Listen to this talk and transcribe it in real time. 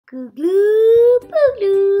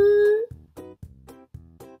Kooglupooglu.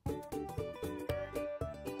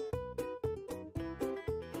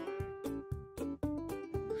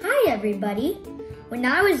 Hi everybody! When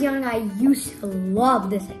I was young, I used to love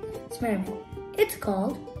this experiment. It's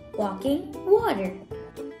called walking water.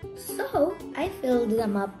 So I filled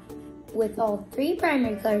them up with all 3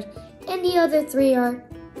 primary colors and the other 3 are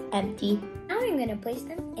empty. Now I'm going to place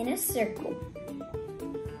them in a circle.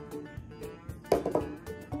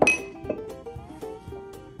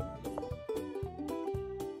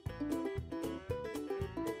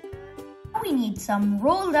 We need some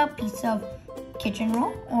rolled up piece of kitchen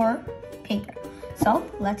roll or paper. So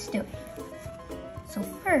let's do it. So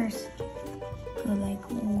first, go like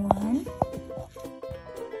 1.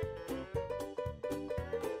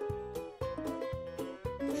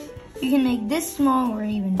 You can make this small or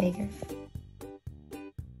even bigger.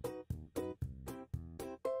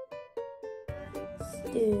 Let's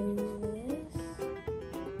do this.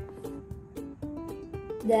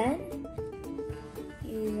 Then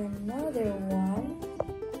use another one.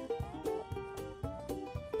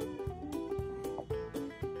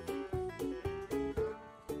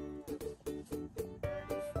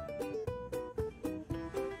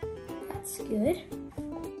 That's good.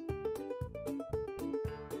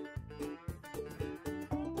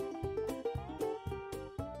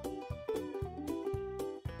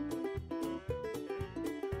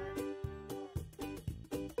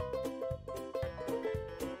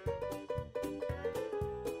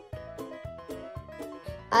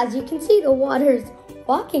 As you can see, the water is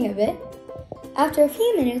walking a bit. After a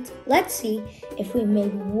few minutes, let's see if we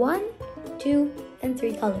made 1, 2, and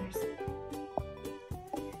 3 colors.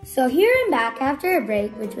 So here I'm back after a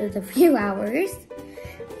break, which was a few hours.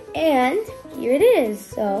 And here it is.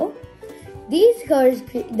 So these colors,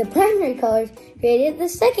 the primary colors, created the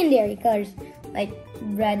secondary colors. Like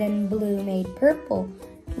red and blue made purple,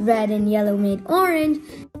 red and yellow made orange,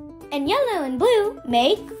 and yellow and blue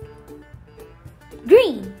made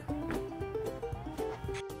green.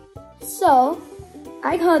 So,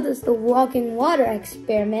 I call this the walking water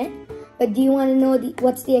experiment, but do you want to know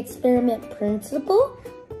what's the experiment principle?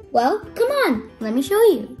 Well, come on, let me show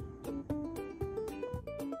you.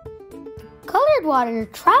 Colored water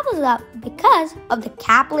travels up because of the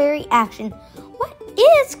capillary action. What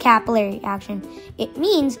is capillary action? It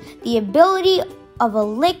means the ability of a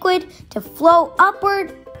liquid to flow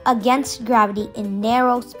upward against gravity in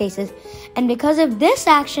narrow spaces, and because of this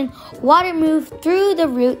action, water moves through the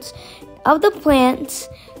roots of the plants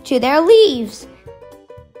to their leaves.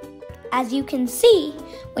 As you can see,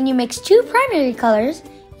 when you mix 2 primary colors,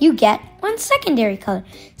 you get 1 secondary color.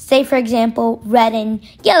 Say for example, red and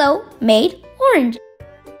yellow made orange.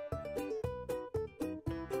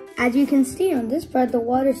 As you can see on this part, the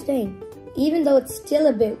water's staying. Even though it's still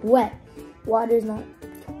a bit wet, water's not.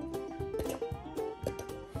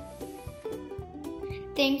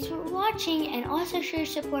 Thanks for watching, and also show your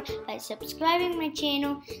support by subscribing my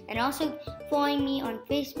channel and also following me on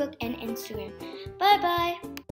Facebook and Instagram. Bye bye!